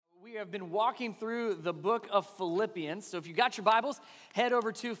have been walking through the book of Philippians. So if you got your Bibles, head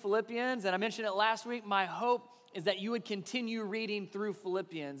over to Philippians. And I mentioned it last week. My hope is that you would continue reading through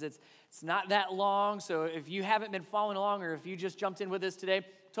Philippians. It's not that long, so if you haven't been following along or if you just jumped in with us today,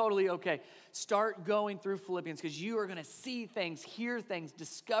 totally okay. Start going through Philippians because you are going to see things, hear things,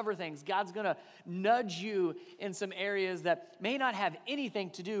 discover things. God's going to nudge you in some areas that may not have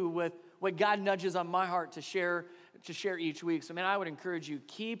anything to do with what God nudges on my heart to share each week. So, man, I would encourage you,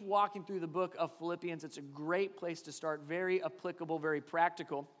 keep walking through the book of Philippians. It's a great place to start, very applicable, very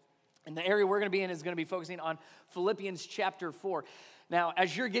practical. And the area we're going to be in is going to be focusing on Philippians chapter 4. Now,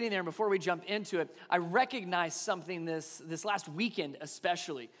 as you're getting there, and before we jump into it, I recognize something this last weekend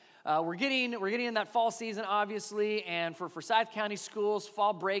especially. We're getting in that fall season, obviously, and for Forsyth County schools,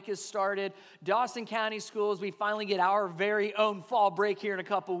 fall break has started. Dawson County schools, we finally get our very own fall break here in a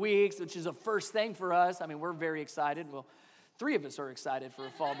couple weeks, which is a first thing for us. I mean, we're very excited. Well, 3 of us are excited for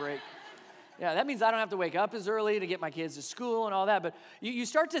a fall break. Yeah, that means I don't have to wake up as early to get my kids to school and all that, but you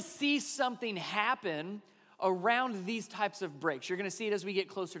start to see something happen around these types of breaks. You're going to see it as we get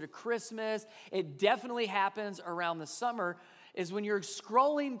closer to Christmas. It definitely happens around the summer, is when you're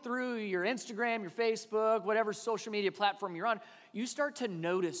scrolling through your Instagram, your Facebook, whatever social media platform you're on, you start to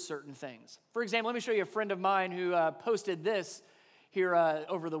notice certain things. For example, let me show you a friend of mine who posted this here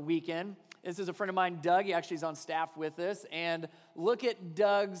over the weekend. This is a friend of mine, Doug. He actually is on staff with us. And look at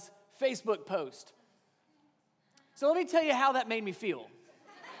Doug's Facebook post. So let me tell you how that made me feel.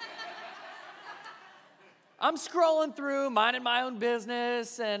 I'm scrolling through, minding my own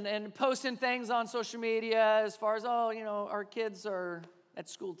business and posting things on social media as far as, our kids are at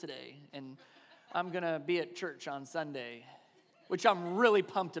school today and I'm going to be at church on Sunday, which I'm really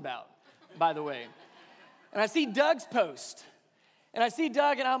pumped about, by the way. And I see Doug's post, and I see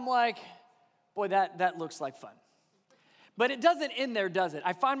Doug, and I'm like, boy, that looks like fun. But it doesn't end there, does it?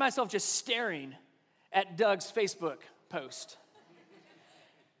 I find myself just staring at Doug's Facebook post.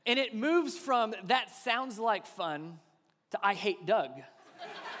 And it moves from that sounds like fun to I hate Doug.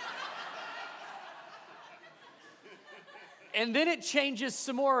 And then it changes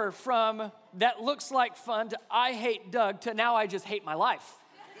some more from that looks like fun to I hate Doug to now I just hate my life.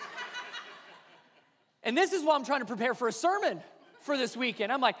 And this is why I'm trying to prepare for a sermon for this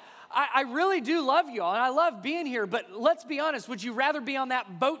weekend. I'm like, I really do love you all, and I love being here, but let's be honest, would you rather be on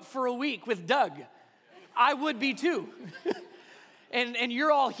that boat for a week with Doug? I would be too. And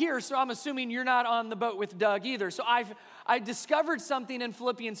you're all here, so I'm assuming you're not on the boat with Doug either. So I discovered something in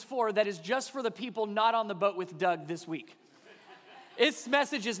Philippians 4 that is just for the people not on the boat with Doug this week. This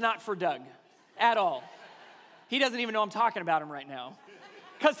message is not for Doug at all. He doesn't even know I'm talking about him right now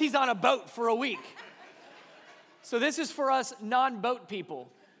because he's on a boat for a week. So this is for us non-boat people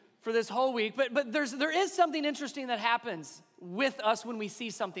for this whole week. But there is something interesting that happens with us when we see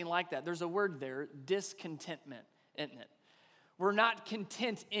something like that. There's a word there, discontentment, isn't it? We're not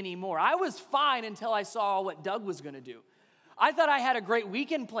content anymore. I was fine until I saw what Doug was going to do. I thought I had a great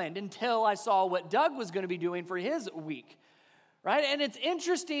weekend planned until I saw what Doug was going to be doing for his week, right? And it's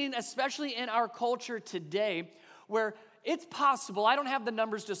interesting, especially in our culture today, where it's possible, I don't have the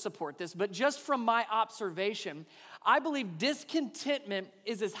numbers to support this, but just from my observation, I believe discontentment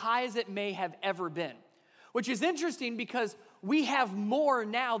is as high as it may have ever been, which is interesting because we have more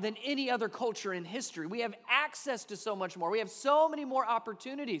now than any other culture in history. We have access to so much more. We have so many more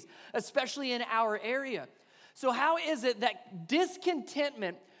opportunities, especially in our area. So how is it that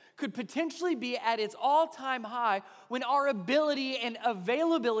discontentment could potentially be at its all-time high when our ability and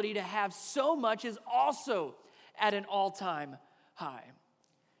availability to have so much is also at an all-time high?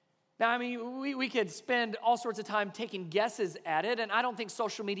 Now, I mean, we could spend all sorts of time taking guesses at it, and I don't think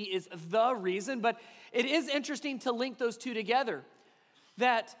social media is the reason, but it is interesting to link those two together.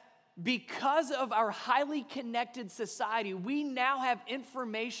 That because of our highly connected society, we now have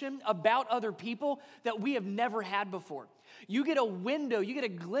information about other people that we have never had before. You get a window, you get a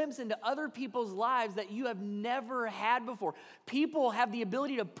glimpse into other people's lives that you have never had before. People have the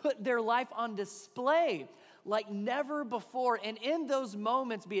ability to put their life on display like never before. And in those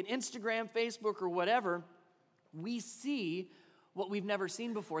moments, be it Instagram, Facebook, or whatever, we see what we've never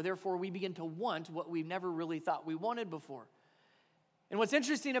seen before. Therefore, we begin to want what we've never really thought we wanted before. And what's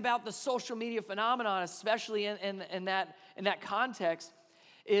interesting about the social media phenomenon, especially in that context,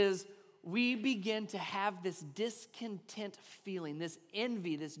 is we begin to have this discontent feeling, this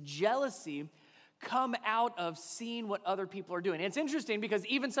envy, this jealousy come out of seeing what other people are doing. And it's interesting because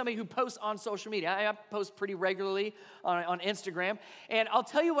even somebody who posts on social media, I post pretty regularly on Instagram, and I'll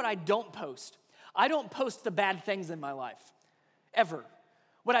tell you what I don't post. I don't post the bad things in my life, ever.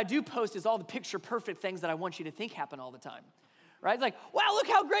 What I do post is all the picture-perfect things that I want you to think happen all the time, right? It's like, wow, look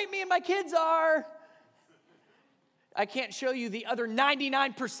how great me and my kids are. I can't show you the other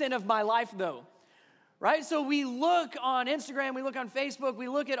 99% of my life, though, right? So we look on Instagram, we look on Facebook, we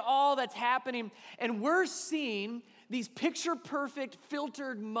look at all that's happening, and we're seeing these picture-perfect,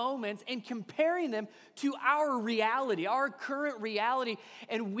 filtered moments and comparing them to our reality, our current reality,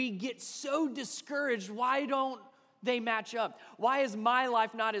 and we get so discouraged. Why don't they match up? Why is my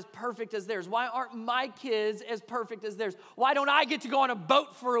life not as perfect as theirs? Why aren't my kids as perfect as theirs? Why don't I get to go on a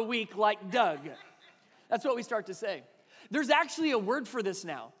boat for a week like Doug? That's what we start to say. There's actually a word for this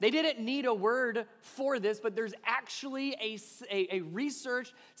now. They didn't need a word for this, but there's actually a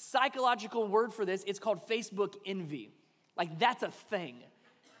research psychological word for this. It's called Facebook envy. Like, that's a thing.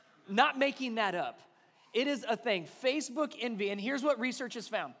 Not making that up. It is a thing. Facebook envy. And here's what research has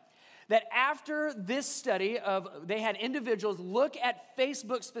found. That after this study they had individuals look at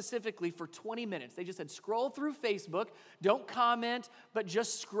Facebook specifically for 20 minutes. They just said, scroll through Facebook, don't comment, but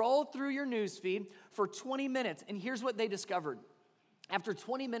just scroll through your newsfeed for 20 minutes. And here's what they discovered. After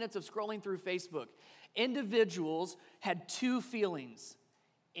 20 minutes of scrolling through Facebook, individuals had two feelings: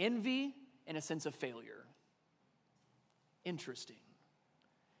 envy and a sense of failure. Interesting.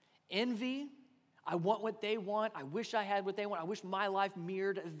 Envy. I want what they want. I wish I had what they want. I wish my life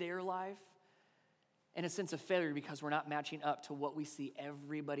mirrored their life. And a sense of failure because we're not matching up to what we see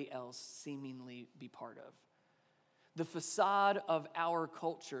everybody else seemingly be part of. The facade of our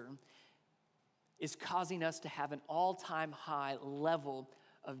culture is causing us to have an all-time high level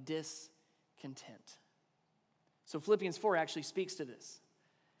of discontent. So Philippians 4 actually speaks to this.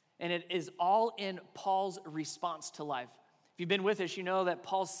 And it is all in Paul's response to life. If you've been with us, you know that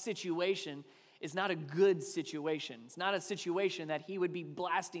Paul's situation is not a good situation. It's not a situation that he would be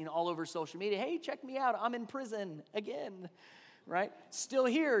blasting all over social media. Hey, check me out. I'm in prison again, right? Still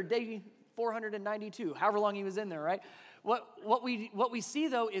here, day 492, however long he was in there, right? What we see,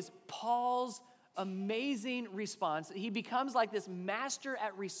 though, is Paul's amazing response. He becomes like this master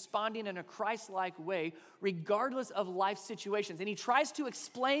at responding in a Christ-like way, regardless of life situations. And he tries to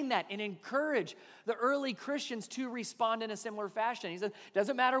explain that and encourage the early Christians to respond in a similar fashion. He says,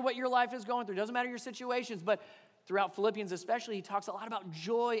 doesn't matter what your life is going through, doesn't matter your situations, but throughout Philippians especially, he talks a lot about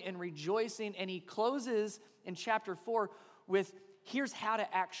joy and rejoicing, and he closes in chapter 4 with, here's how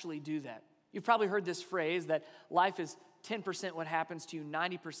to actually do that. You've probably heard this phrase that life is 10% what happens to you,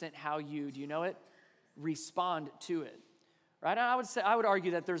 90% how you, do you know it? Respond to it, right? I would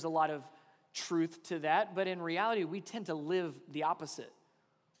argue that there's a lot of truth to that, but in reality, we tend to live the opposite,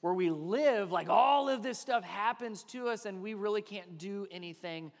 where we live like all of this stuff happens to us and we really can't do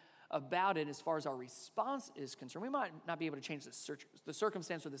anything about it as far as our response is concerned. We might not be able to change the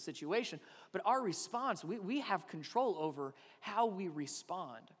circumstance or the situation, but our response, we have control over how we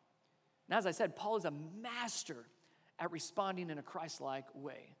respond. And as I said, Paul is a master at responding in a Christ-like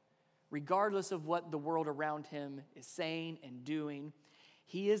way. Regardless of what the world around him is saying and doing,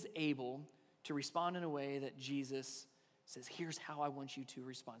 he is able to respond in a way that Jesus says, here's how I want you to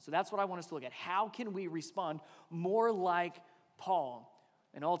respond. So that's what I want us to look at. How can we respond more like Paul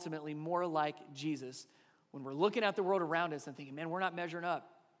and ultimately more like Jesus when we're looking at the world around us and thinking, man, we're not measuring up.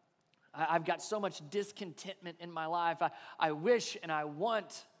 I've got so much discontentment in my life. I wish and I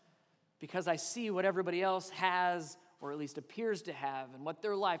want because I see what everybody else has or at least appears to have, and what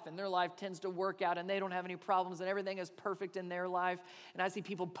their life tends to work out, and they don't have any problems, and everything is perfect in their life. And I see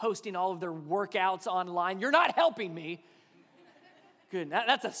people posting all of their workouts online. You're not helping me. Good.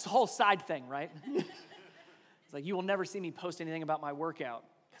 That's a whole side thing, right? It's like, you will never see me post anything about my workout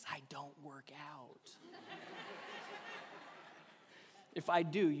because I don't work out. If I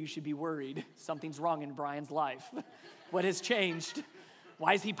do, you should be worried. Something's wrong in Brian's life. What has changed?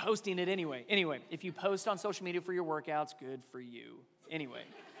 Why is he posting it anyway? Anyway, if you post on social media for your workouts, good for you. Anyway,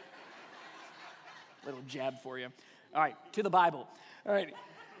 little jab for you. All right, to the Bible. All right,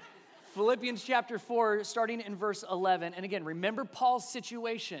 Philippians chapter 4, starting in verse 11. And again, remember Paul's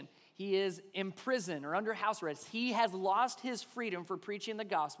situation. He is in prison or under house arrest. He has lost his freedom for preaching the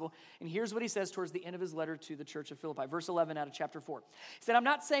gospel. And here's what he says towards the end of his letter to the church of Philippi. Verse 11 out of chapter 4. He said, I'm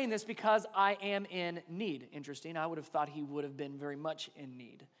not saying this because I am in need. Interesting. I would have thought he would have been very much in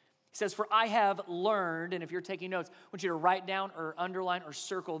need. He says, for I have learned, and if you're taking notes, I want you to write down or underline or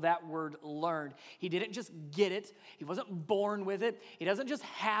circle that word learned. He didn't just get it. He wasn't born with it. He doesn't just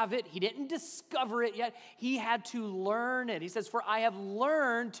have it. He didn't discover it yet. He had to learn it. He says, for I have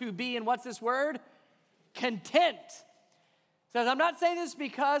learned to be, and what's this word? Content. He says, I'm not saying this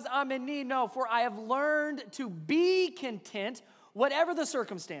because I'm in need. No, for I have learned to be content, whatever the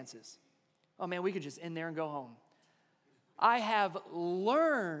circumstances. Oh man, we could just end there and go home. I have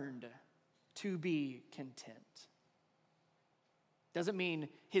learned to be content. Doesn't mean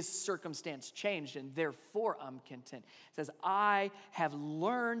his circumstance changed and therefore I'm content. It says, I have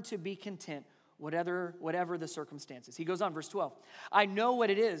learned to be content whatever the circumstances. He goes on, verse 12. I know what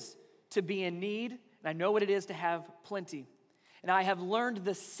it is to be in need, and I know what it is to have plenty. And I have learned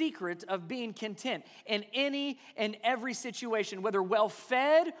the secret of being content in any and every situation, whether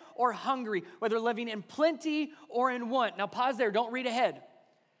well-fed or hungry, whether living in plenty or in want. Now pause there, don't read ahead.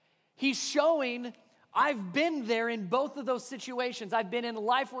 He's showing I've been there in both of those situations. I've been in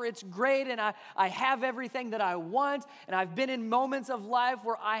life where it's great and I have everything that I want, and I've been in moments of life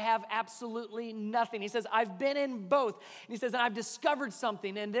where I have absolutely nothing. He says, I've been in both. And he says, and I've discovered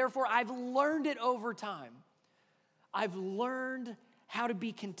something, and therefore I've learned it over time. I've learned how to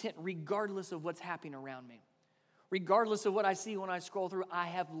be content regardless of what's happening around me. Regardless of what I see when I scroll through, I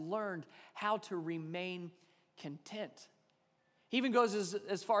have learned how to remain content. He even goes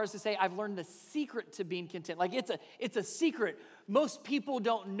as far as to say, I've learned the secret to being content. Like it's a secret. Most people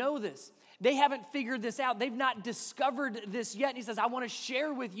don't know this. They haven't figured this out. They've not discovered this yet. And he says, I want to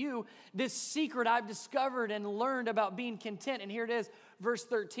share with you this secret I've discovered and learned about being content. And here it is, verse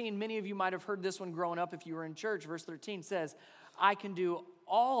 13. Many of you might have heard this one growing up if you were in church. Verse 13 says, I can do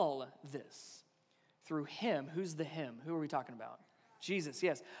all this through him. Who's the him? Who are we talking about? Jesus,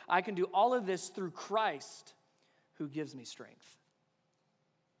 yes. I can do all of this through Christ who gives me strength.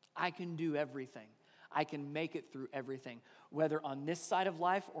 I can do everything. I can make it through everything, whether on this side of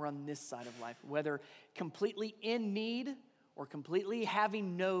life or on this side of life, whether completely in need or completely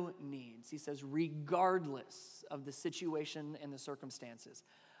having no needs. He says, regardless of the situation and the circumstances,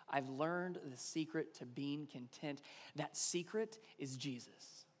 I've learned the secret to being content. That secret is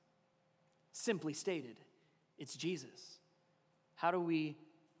Jesus. Simply stated, it's Jesus. How do we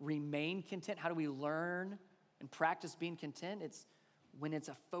remain content? How do we learn and practice being content? It's when it's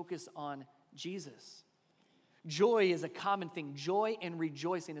a focus on Jesus. Joy is a common thing. Joy and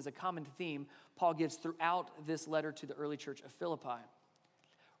rejoicing is a common theme Paul gives throughout this letter to the early church of Philippi.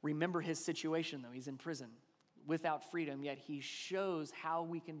 Remember his situation, though. He's in prison without freedom, yet he shows how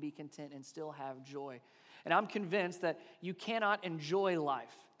we can be content and still have joy. And I'm convinced that you cannot enjoy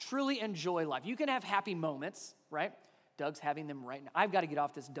life, truly enjoy life. You can have happy moments, right? Doug's having them right now. I've got to get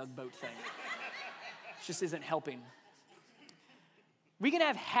off this Doug boat thing. It just isn't helping. We can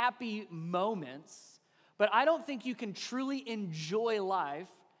have happy moments, but I don't think you can truly enjoy life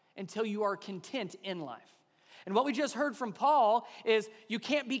until you are content in life. And what we just heard from Paul is you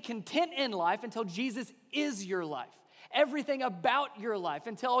can't be content in life until Jesus is your life. Everything about your life,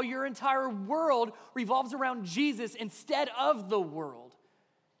 until your entire world revolves around Jesus instead of the world.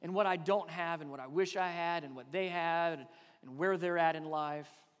 And what I don't have and what I wish I had and what they had and where they're at in life.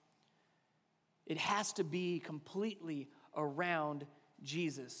 It has to be completely around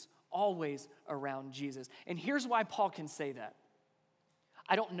Jesus, always around Jesus. And here's why Paul can say that.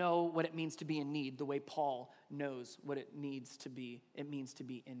 I don't know what it means to be in need the way Paul knows what it means to be in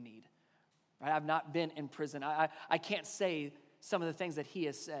need. Right? I've not been in prison. I can't say some of the things that he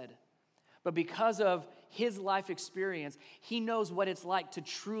has said. But because of his life experience, he knows what it's like to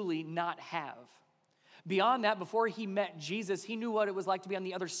truly not have. Beyond that, before he met Jesus, he knew what it was like to be on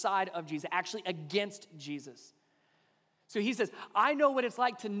the other side of Jesus, actually against Jesus. So he says, I know what it's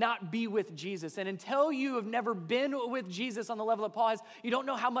like to not be with Jesus. And until you have never been with Jesus on the level that Paul has, you don't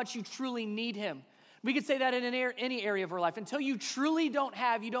know how much you truly need him. We could say that in any area of our life. Until you truly don't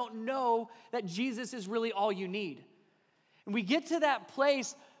have, you don't know that Jesus is really all you need. And we get to that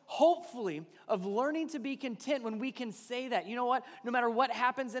place, hopefully, of learning to be content when we can say that. You know what? No matter what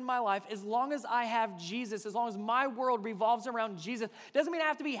happens in my life, as long as I have Jesus, as long as my world revolves around Jesus, doesn't mean I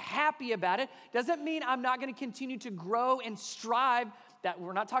have to be happy about it. Doesn't mean I'm not going to continue to grow and strive. That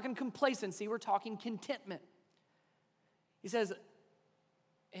we're not talking complacency, we're talking contentment. He says,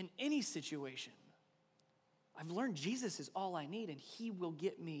 in any situation, I've learned Jesus is all I need and he will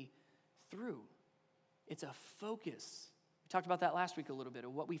get me through. It's a focus. We talked about that last week a little bit,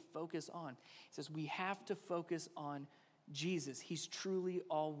 of what we focus on. He says we have to focus on Jesus. He's truly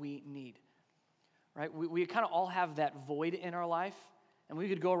all we need, right? We kind of all have that void in our life, and we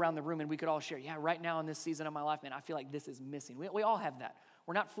could go around the room and we could all share, yeah, right now in this season of my life, man, I feel like this is missing. We all have that.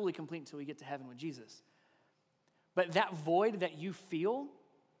 We're not fully complete until we get to heaven with Jesus. But that void that you feel,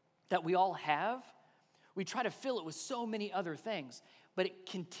 that we all have, we try to fill it with so many other things, but it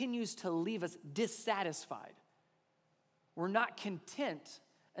continues to leave us dissatisfied. We're not content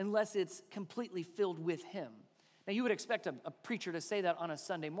unless it's completely filled with him. Now, you would expect a preacher to say that on a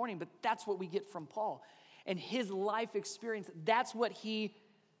Sunday morning, but that's what we get from Paul. And his life experience, that's what he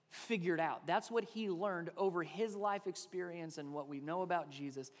figured out. That's what he learned over his life experience and what we know about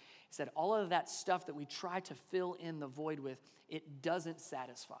Jesus. He said all of that stuff that we try to fill in the void with, it doesn't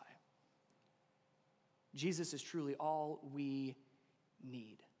satisfy. Jesus is truly all we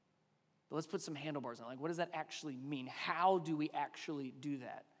need. But let's put some handlebars on. Like, what does that actually mean? How do we actually do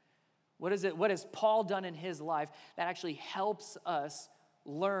that? What has Paul done in his life that actually helps us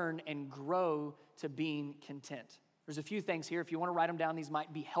learn and grow to being content? There's a few things here. If you want to write them down, these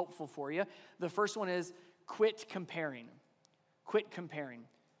might be helpful for you. The first one is quit comparing. Quit comparing.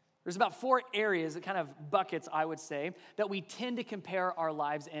 There's about 4 areas, kind of buckets, I would say, that we tend to compare our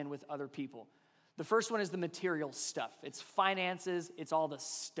lives in with other people. The first one is the material stuff. It's finances. It's all the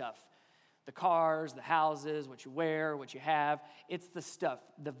stuff. The cars, the houses, what you wear, what you have. It's the stuff.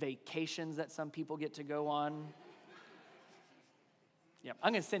 The vacations that some people get to go on. Yeah,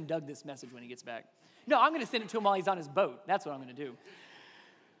 I'm going to send Doug this message when he gets back. No, I'm going to send it to him while he's on his boat. That's what I'm going to do.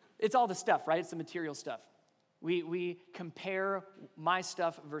 It's all the stuff, right? It's the material stuff. We compare my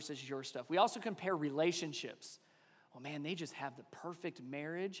stuff versus your stuff. We also compare relationships. Oh man, they just have the perfect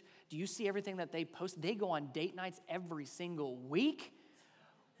marriage. Do you see everything that they post? They go on date nights every single week.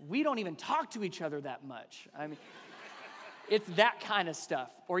 We don't even talk to each other that much. I mean, it's that kind of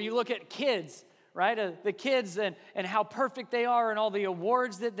stuff. Or you look at kids, right? The kids and how perfect they are and all the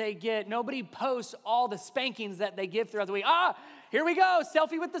awards that they get. Nobody posts all the spankings that they give throughout the week. Here we go,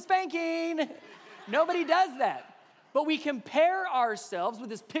 selfie with the spanking. Nobody does that. But we compare ourselves with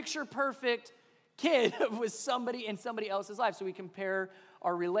this picture-perfect kid with somebody in somebody else's life. So we compare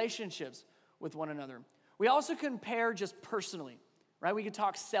our relationships with one another. We also compare just personally, right? We could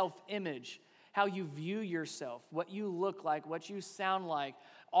talk self-image, how you view yourself, what you look like, what you sound like,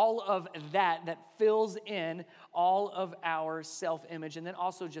 all of that fills in all of our self-image, and then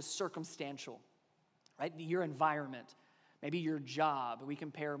also just circumstantial, right? Your environment, maybe your job. We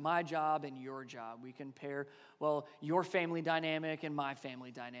compare my job and your job. We compare, your family dynamic and my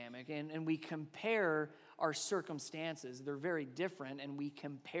family dynamic, and we compare our circumstances. They're very different, and we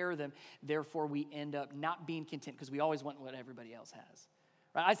compare them. Therefore, we end up not being content because we always want what everybody else has.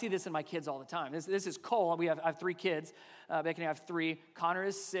 Right? I see this in my kids all the time. This is Cole. I have 3 kids. Becky and I have 3. Connor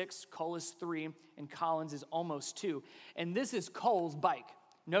is 6. Cole is 3. And Collins is almost 2. And this is Cole's bike.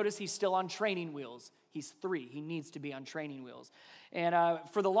 Notice he's still on training wheels. He's 3. He needs to be on training wheels. And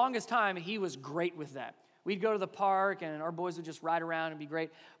for the longest time, he was great with that. We'd go to the park, and our boys would just ride around and be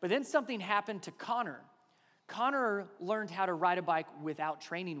great. But then something happened to Connor. Connor learned how to ride a bike without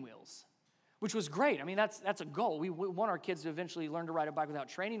training wheels, which was great. I mean, that's a goal. We want our kids to eventually learn to ride a bike without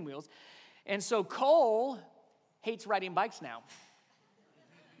training wheels. And so Cole hates riding bikes now.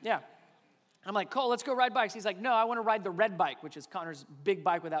 Yeah. I'm like, Cole, let's go ride bikes. He's like, no, I want to ride the red bike, which is Connor's big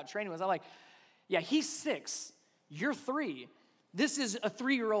bike without training wheels. I'm like, yeah, he's 6. You're 3. This is a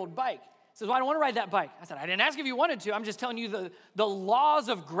 3-year-old bike. He says, well, I don't want to ride that bike. I said, I didn't ask if you wanted to. I'm just telling you the laws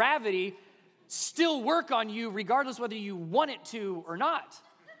of gravity still work on you regardless whether you want it to or not.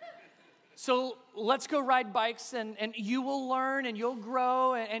 So let's go ride bikes, and you will learn, and you'll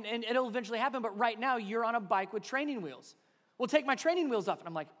grow, and it'll eventually happen. But right now, you're on a bike with training wheels. Well, take my training wheels off. And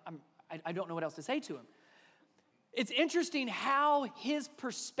I'm like, I don't know what else to say to him. It's interesting how his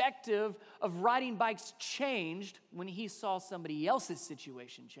perspective of riding bikes changed when he saw somebody else's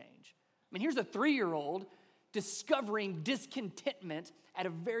situation change. I mean, here's a 3-year-old discovering discontentment at a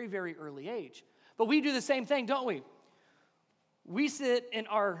very, very early age. But we do the same thing, don't we? We sit in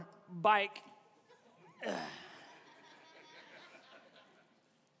our bike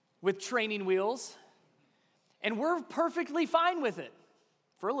with training wheels, and we're perfectly fine with it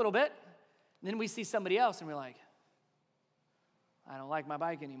for a little bit. And then we see somebody else, and we're like, I don't like my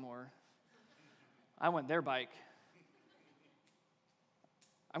bike anymore. I want their bike.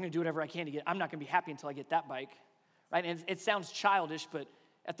 I'm going to do whatever I can to get. I'm not going to be happy until I get that bike, right? And it sounds childish, but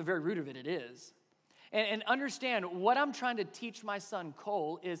at the very root of it, it is. And understand, what I'm trying to teach my son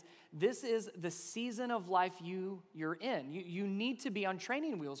Cole is this is the season of life you're in. You need to be on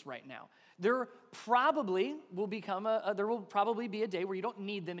training wheels right now. There probably will be a day where you don't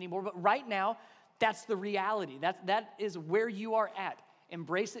need them anymore, but right now, that's the reality. That is where you are at.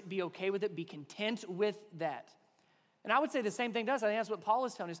 Embrace it, be okay with it, be content with that. And I would say the same thing to us. I think that's what Paul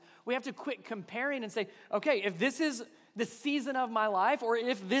is telling us. We have to quit comparing and say, okay, if this is the season of my life, or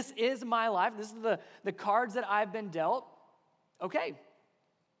if this is my life, this is the cards that I've been dealt, okay.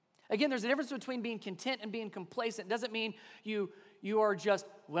 Again, there's a difference between being content and being complacent. It doesn't mean you are just,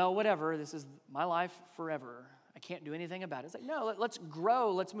 well, whatever, this is my life forever. I can't do anything about it. It's like, no, let's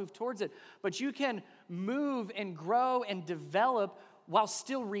grow, let's move towards it. But you can move and grow and develop while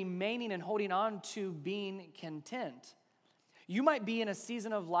still remaining and holding on to being content. You might be in a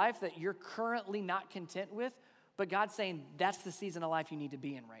season of life that you're currently not content with, but God's saying that's the season of life you need to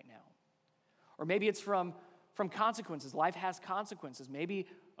be in right now. Or maybe it's from consequences. Life has consequences. Maybe,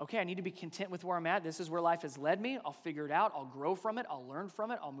 okay, I need to be content with where I'm at. This is where life has led me. I'll figure it out. I'll grow from it. I'll learn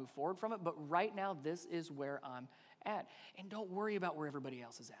from it. I'll move forward from it. But right now, this is where I'm at. And don't worry about where everybody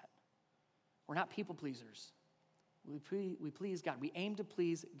else is at. We're not people pleasers. We please God. We aim to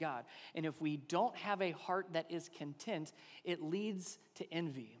please God. And if we don't have a heart that is content, it leads to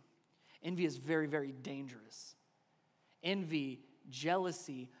envy. Envy is very, very dangerous. Envy,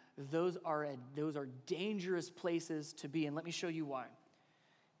 jealousy, those are dangerous places to be. And let me show you why.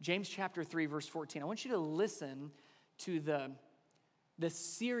 James chapter 3, verse 14. I want you to listen to the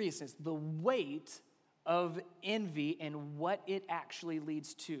seriousness, the weight of envy and what it actually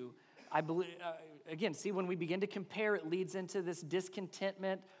leads to. I believe, again, see, when we begin to compare, it leads into this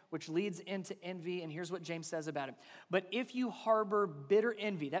discontentment, which leads into envy. And here's what James says about it. But if you harbor bitter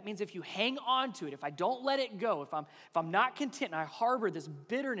envy, that means if you hang on to it, if I don't let it go, if I'm not content and I harbor this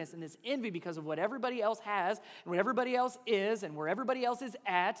bitterness and this envy because of what everybody else has and what everybody else is and where everybody else is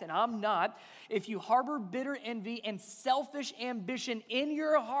at and I'm not, if you harbor bitter envy and selfish ambition in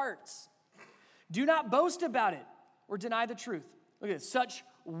your hearts, do not boast about it or deny the truth. Look at this. Such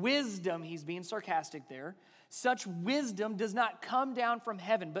wisdom, he's being sarcastic there, such wisdom does not come down from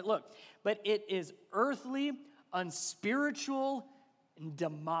heaven. But it is earthly, unspiritual, and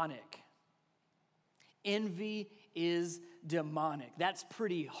demonic. Envy is demonic. That's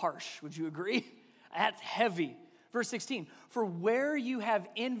pretty harsh, would you agree? That's heavy. Verse 16, for where you have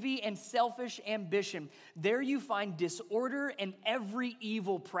envy and selfish ambition, there you find disorder and every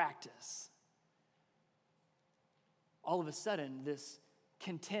evil practice. All of a sudden, this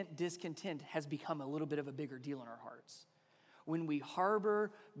discontent has become a little bit of a bigger deal in our hearts. When we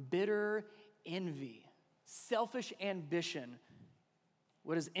harbor bitter envy, selfish ambition,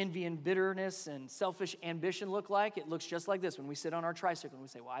 what does envy and bitterness and selfish ambition look like? It looks just like this when we sit on our tricycle and we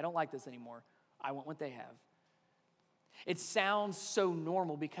say, well, I don't like this anymore. I want what they have. It sounds so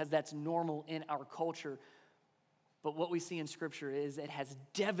normal because that's normal in our culture. But what we see in Scripture is it has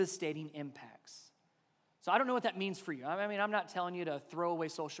devastating impacts. So I don't know what that means for you. I mean, I'm not telling you to throw away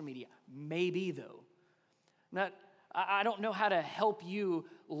social media. Maybe, though. I don't know how to help you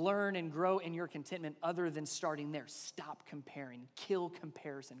learn and grow in your contentment other than starting there. Stop comparing. Kill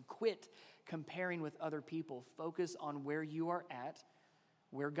comparison. Quit comparing with other people. Focus on where you are at,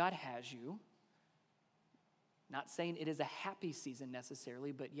 where God has you. Not saying it is a happy season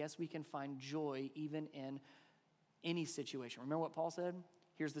necessarily, but yes, we can find joy even in any situation. Remember what Paul said?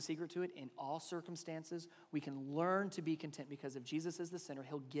 Here's the secret to it. In all circumstances, we can learn to be content because if Jesus is the center,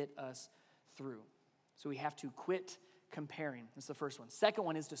 he'll get us through. So we have to quit comparing. That's the first one. Second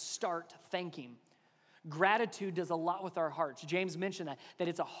one is to start thanking. Gratitude does a lot with our hearts. James mentioned that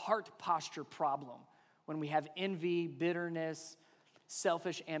it's a heart posture problem when we have envy, bitterness,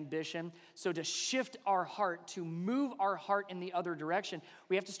 selfish ambition. So to shift our heart, to move our heart in the other direction,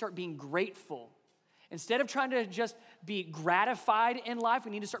 we have to start being grateful. Instead of trying to just be gratified in life,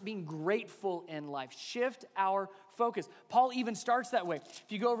 we need to start being grateful in life. Shift our focus. Paul even starts that way.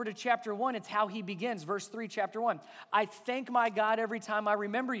 If you go over to chapter 1, it's how he begins. Verse 3, chapter 1. I thank my God every time I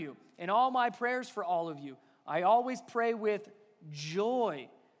remember you. In all my prayers for all of you, I always pray with joy.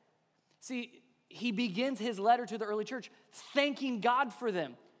 See, he begins his letter to the early church thanking God for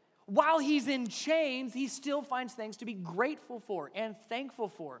them. While he's in chains, he still finds things to be grateful for and thankful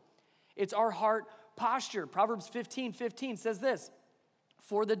for. It's our heart posture. Proverbs 15:15 says this,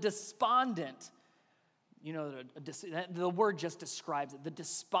 for the despondent, you know, the word just describes it, the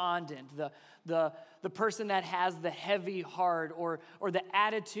despondent, the person that has the heavy heart or the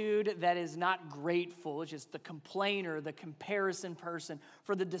attitude that is not grateful, it's just the complainer, the comparison person.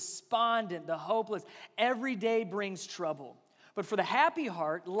 For the despondent, the hopeless, every day brings trouble. But for the happy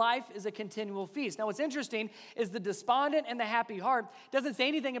heart, life is a continual feast. Now, what's interesting is the despondent and the happy heart doesn't say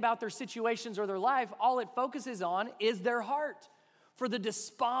anything about their situations or their life. All it focuses on is their heart. For the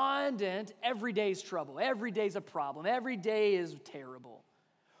despondent, every day's trouble. Every day's a problem. Every day is terrible.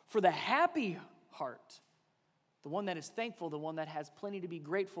 For the happy heart, the one that is thankful, the one that has plenty to be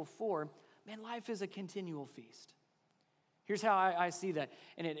grateful for, man, life is a continual feast. Here's how I see that.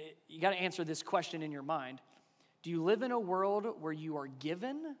 And you got to answer this question in your mind. Do you live in a world where you are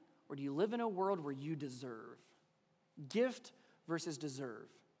given, or do you live in a world where you deserve? Gift versus deserve.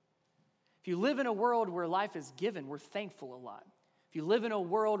 If you live in a world where life is given, we're thankful a lot. If you live in a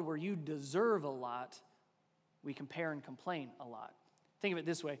world where you deserve a lot, we compare and complain a lot. Think of it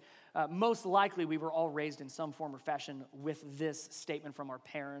this way. Most likely, we were all raised in some form or fashion with this statement from our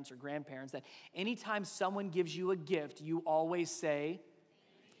parents or grandparents that anytime someone gives you a gift, you always say,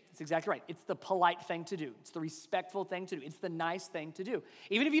 it's exactly right. It's the polite thing to do. It's the respectful thing to do. It's the nice thing to do.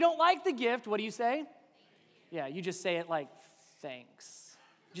 Even if you don't like the gift, what do you say? Yeah, you just say it like, thanks.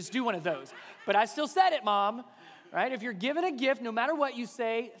 Just do one of those. But I still said it, Mom. Right? If you're given a gift, no matter what, you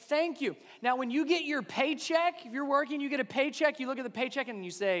say, thank you. Now, when you get your paycheck, if you're working, you get a paycheck, you look at the paycheck and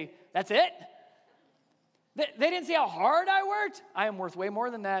you say, that's it? They didn't see how hard I worked? I am worth way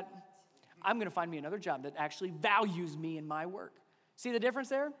more than that. I'm going to find me another job that actually values me in my work. See the difference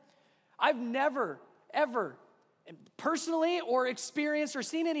there? I've never, ever, personally or experienced or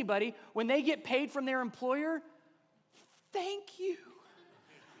seen anybody, when they get paid from their employer, thank you.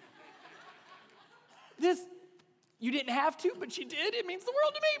 You didn't have to, but you did. It means the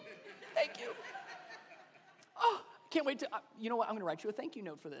world to me. Thank you. Oh, can't wait to, you know what? I'm going to write you a thank you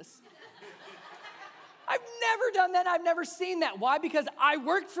note for this. I've never done that. I've never seen that. Why? Because I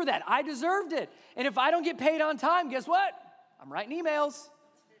worked for that. I deserved it. And if I don't get paid on time, guess what? I'm writing emails.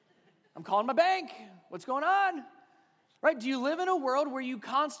 I'm calling my bank. What's going on? Right? Do you live in a world where you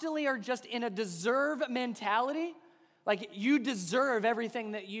constantly are just in a deserve mentality? Like you deserve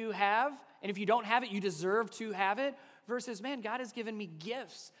everything that you have. And if you don't have it, you deserve to have it. Versus, man, God has given me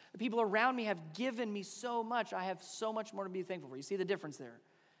gifts. The people around me have given me so much. I have so much more to be thankful for. You see the difference there?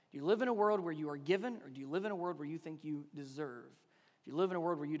 Do you live in a world where you are given, or do you live in a world where you think you deserve? If you live in a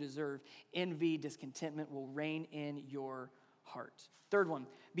world where you deserve, envy, discontentment will reign in your heart. Third one,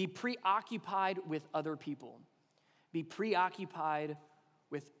 be preoccupied with other people. Be preoccupied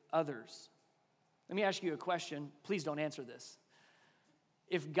with others. Let me ask you a question. Please don't answer this.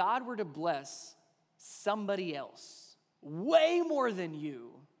 If God were to bless somebody else way more than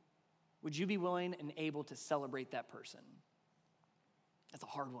you, would you be willing and able to celebrate that person? That's a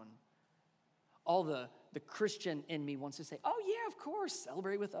hard one. All the Christian in me wants to say, oh yeah, of course,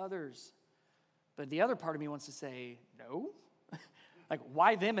 celebrate with others. But the other part of me wants to say, no. Like,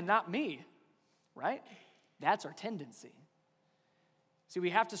 why them and not me? Right? That's our tendency. See,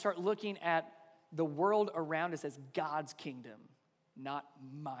 we have to start looking at the world around us as God's kingdom, not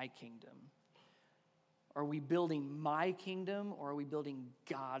my kingdom. Are we building my kingdom or are we building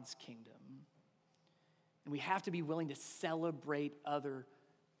God's kingdom? And we have to be willing to celebrate other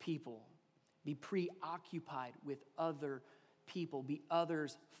people. Be preoccupied with other people. Be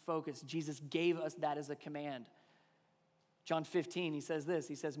others focused. Jesus gave us that as a command. John 15, he says this.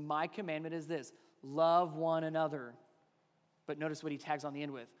 He says, my commandment is this, love one another. But notice what he tags on the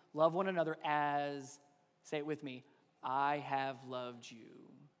end with. Love one another as, say it with me, I have loved you.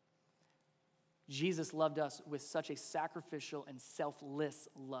 Jesus loved us with such a sacrificial and selfless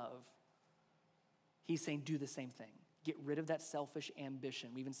love. He's saying, do the same thing. Get rid of that selfish ambition.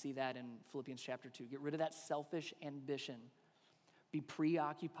 We even see that in Philippians chapter 2. Get rid of that selfish ambition. Be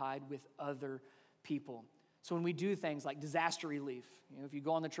preoccupied with other people. So when we do things like disaster relief, if you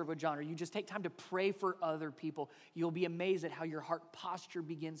go on the trip with John, or you just take time to pray for other people, you'll be amazed at how your heart posture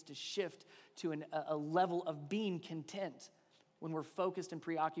begins to shift to a level of being content when we're focused and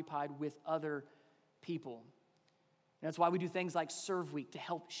preoccupied with other people. And that's why we do things like Serve Week to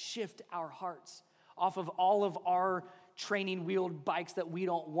help shift our hearts off of all of our training wheeled bikes that we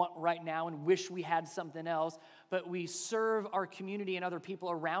don't want right now and wish we had something else, but we serve our community and other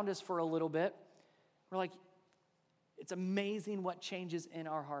people around us for a little bit. We're like, it's amazing what changes in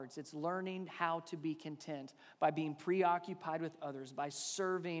our hearts. It's learning how to be content by being preoccupied with others, by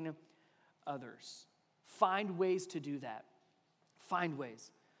serving others. Find ways to do that. Find ways.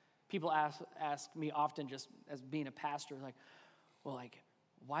 People ask me often, just as being a pastor, like, well, like,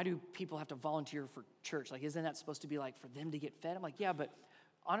 why do people have to volunteer for church? Like, isn't that supposed to be like for them to get fed? I'm like, yeah, but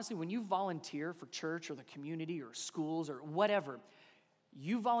honestly, when you volunteer for church or the community or schools or whatever,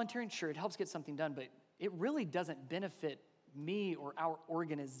 you volunteering, sure, it helps get something done, but it really doesn't benefit me or our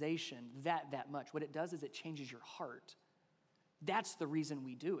organization that much. What it does is it changes your heart. That's the reason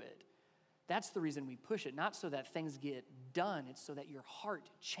we do it. That's the reason we push it, not so that things get done. It's so that your heart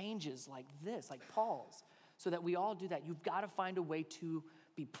changes like this, like Paul's, so that we all do that. You've got to find a way to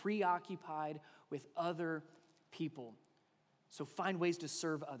be preoccupied with other people. So find ways to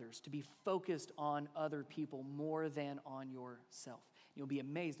serve others, to be focused on other people more than on yourself. You'll be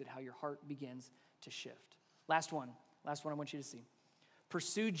amazed at how your heart begins to shift. Last one I want you to see.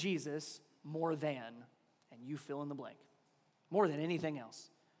 Pursue Jesus more than, and you fill in the blank, more than anything else.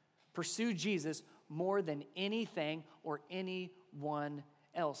 Pursue Jesus more than anything or anyone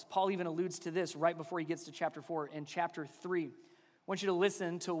else. Paul even alludes to this right before he gets to chapter 4. In chapter 3, I want you to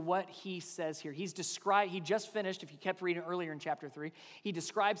listen to what he says here. He just finished, if you kept reading earlier in chapter 3, he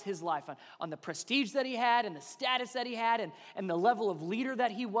describes his life on the prestige that he had and the status that he had and the level of leader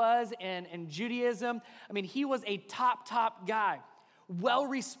that he was in Judaism. I mean, he was a top guy,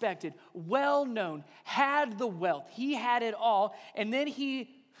 well-respected, well-known, had the wealth. He had it all. And then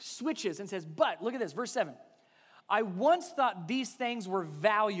he switches and says, but, look at this, verse 7. I once thought these things were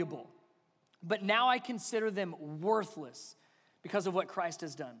valuable, but now I consider them worthless because of what Christ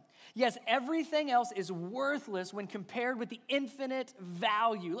has done. Yes, everything else is worthless when compared with the infinite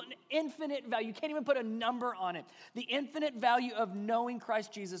value. Infinite value. You can't even put a number on it. The infinite value of knowing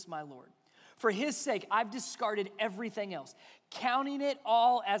Christ Jesus, my Lord. For his sake, I've discarded everything else, counting it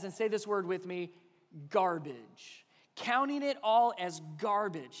all as, and say this word with me, garbage. Counting it all as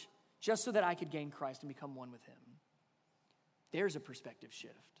garbage, just so that I could gain Christ and become one with him. There's a perspective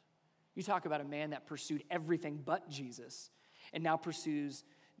shift. You talk about a man that pursued everything but Jesus, and now pursues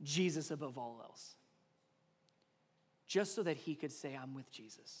Jesus above all else. Just so that he could say, I'm with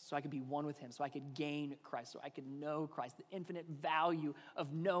Jesus, so I could be one with him, so I could gain Christ, so I could know Christ, the infinite value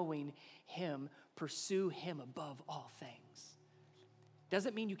of knowing him, pursue him above all things.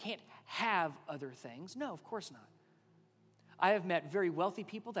 Doesn't mean you can't have other things. No, of course not. I have met very wealthy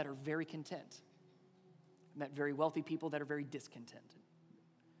people that are very content. I've met very wealthy people that are very discontented.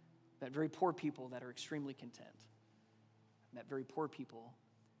 I've met very poor people that are extremely content. Met very poor people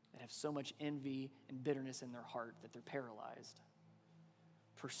that have so much envy and bitterness in their heart that they're paralyzed.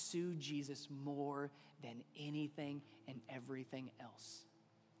 Pursue Jesus more than anything and everything else.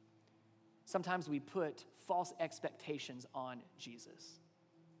 Sometimes we put false expectations on Jesus.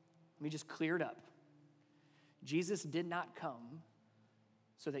 Let me just clear it up. Jesus did not come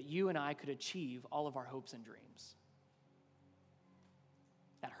so that you and I could achieve all of our hopes and dreams.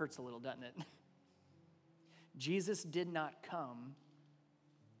 That hurts a little, doesn't it? Jesus did not come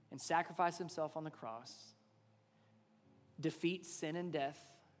and sacrifice himself on the cross, defeat sin and death,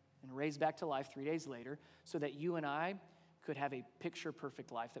 and raise back to life 3 days later so that you and I could have a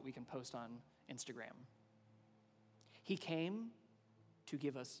picture-perfect life that we can post on Instagram. He came to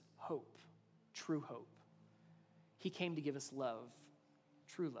give us hope, true hope. He came to give us love,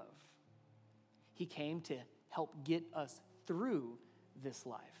 true love. He came to help get us through this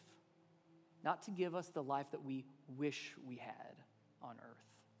life. Not to give us the life that we wish we had on earth.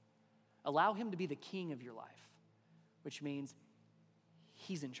 Allow him to be the king of your life, which means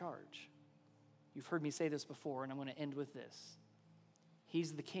he's in charge. You've heard me say this before, and I'm going to end with this.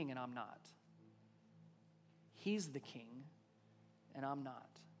 He's the king, and I'm not. He's the king, and I'm not.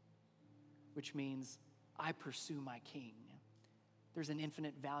 Which means I pursue my king. There's an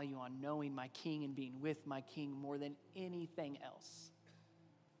infinite value on knowing my king and being with my king more than anything else.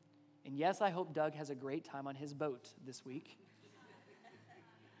 And yes, I hope Doug has a great time on his boat this week.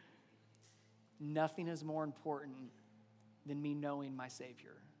 Nothing is more important than me knowing my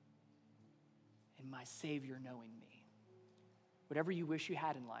Savior and my Savior knowing me. Whatever you wish you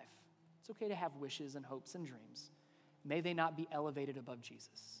had in life, it's okay to have wishes and hopes and dreams. May they not be elevated above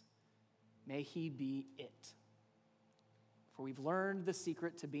Jesus. May he be it. For we've learned the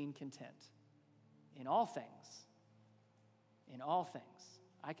secret to being content. In all things,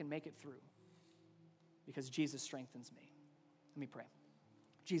 I can make it through because Jesus strengthens me. Let me pray.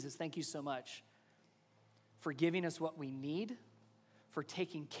 Jesus, thank you so much for giving us what we need, for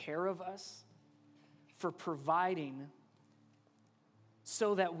taking care of us, for providing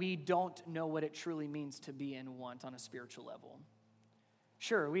so that we don't know what it truly means to be in want on a spiritual level.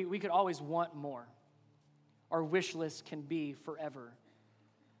 Sure, we could always want more. Our wish list can be forever.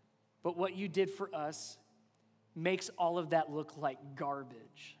 But what you did for us makes all of that look like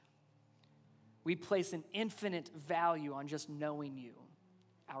garbage. We place an infinite value on just knowing you,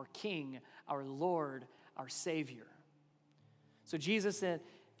 our King, our Lord, our Savior. So Jesus,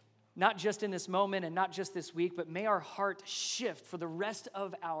 not just in this moment and not just this week, but may our heart shift for the rest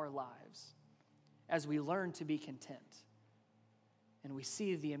of our lives as we learn to be content. And we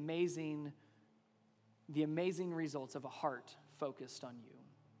see the amazing results of a heart focused on you.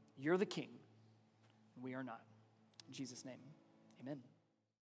 You're the King, and we are not. In Jesus' name, amen.